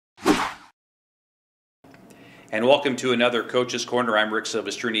And welcome to another Coach's Corner. I'm Rick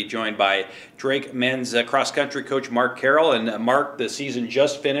Silvestrini, joined by Drake men's cross-country coach Mark Carroll. And Mark, the season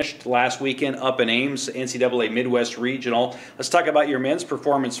just finished last weekend up in Ames, NCAA Midwest Regional. Let's talk about your men's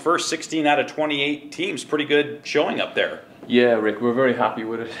performance first. 16 out of 28 teams, pretty good showing up there. Yeah, Rick, we're very happy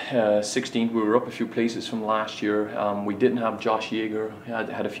with it. 16th, we were up a few places from last year. We didn't have Josh Yeager. He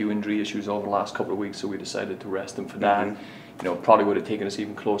had a few injury issues over the last couple of weeks, so we decided to rest him for that. You know, probably would have taken us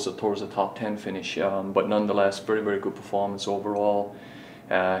even closer towards the top 10 finish, but nonetheless, very, very good performance overall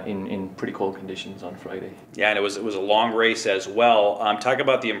in pretty cold conditions on Friday. Yeah, and it was a long race as well. Talk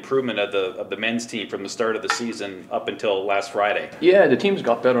about the improvement of the men's team from the start of the season up until last Friday. Yeah, the team's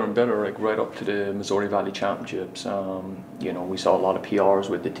got better and better, like right up to the Missouri Valley Championships. You know, we saw a lot of PRs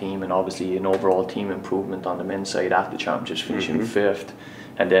with the team, and obviously an overall team improvement on the men's side after the championships, finishing fifth.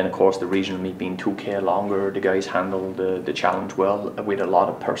 And then, of course, the regional meet being 2K longer, the guys handled the challenge well with a lot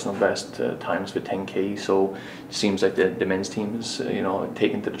of personal best times for 10K. So it seems like the men's team is, you know,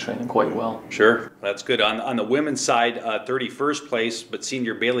 taken to the training quite well. Sure, that's good. On the women's side, 31st place, but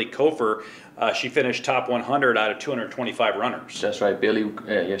senior Bailey Kofer, she finished top 100 out of 225 runners. That's right, Bailey.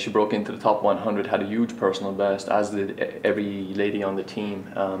 Yeah, she broke into the top 100, had a huge personal best, as did every lady on the team.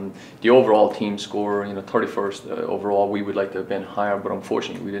 The overall team score, you know, 31st overall. We would like to have been higher, but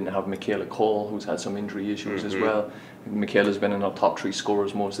unfortunately we didn't have Michaela Cole, who's had some injury issues as well. Michaela's been in our top 3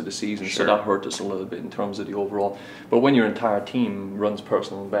 scorers most of the season, so that hurt us a little bit in terms of the overall. But when your entire team runs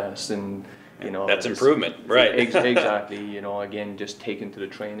personal best, and you know, that's improvement, right? Exactly. You know, again, just taking to the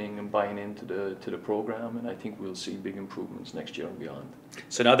training and buying into the program, and I think we'll see big improvements next year and beyond.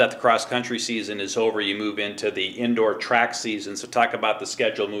 So now that the cross-country season is over, you move into the indoor track season. So talk about the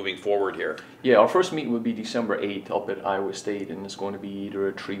schedule moving forward here. Yeah, our first meet will be December 8th up at Iowa State, and it's going to be either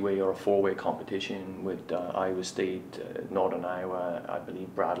a 3-way or a 4-way competition with Iowa State, Northern Iowa. I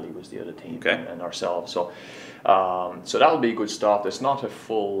believe Bradley was the other team, and ourselves. So, so that'll be a good start. It's not a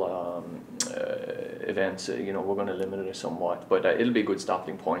full event, you know, we're going to limit it somewhat, but it'll be a good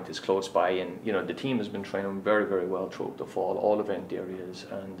starting point. It's close by, and you know, the team has been training very, very well throughout the fall, all event areas,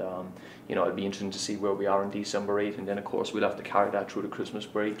 and you know, it'll be interesting to see where we are on December 8th, and then of course we'll have to carry that through the Christmas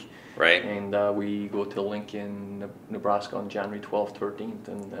break. Right. And we go to Lincoln, Nebraska on January 12th, 13th,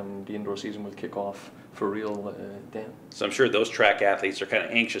 and the indoor season will kick off for real then. So I'm sure those track athletes are kind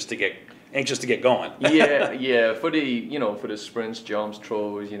of anxious to get going. yeah. For the sprints, jumps,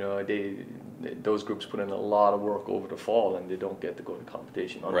 throws, you know, those groups put in a lot of work over the fall, and they don't get to go to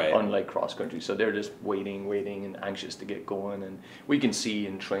competition, unlike cross country. So they're just waiting, and anxious to get going. And we can see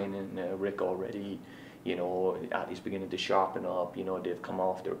in training, Rick, already, you know, athletes beginning to sharpen up. You know, they've come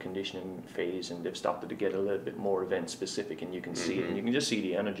off their conditioning phase and they've started to get a little bit more event specific, and you can see it, and you can just see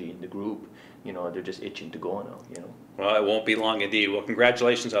the energy in the group. You know, they're just itching to go now, you know. Well, it won't be long indeed. Well,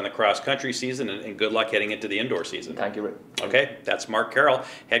 congratulations on the cross-country season, and good luck heading into the indoor season. Thank you, Rick. Okay, that's Mark Carroll,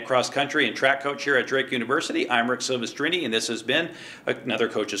 head cross-country and track coach here at Drake University. I'm Rick Silvestrini, and this has been another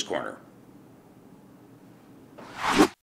Coach's Corner.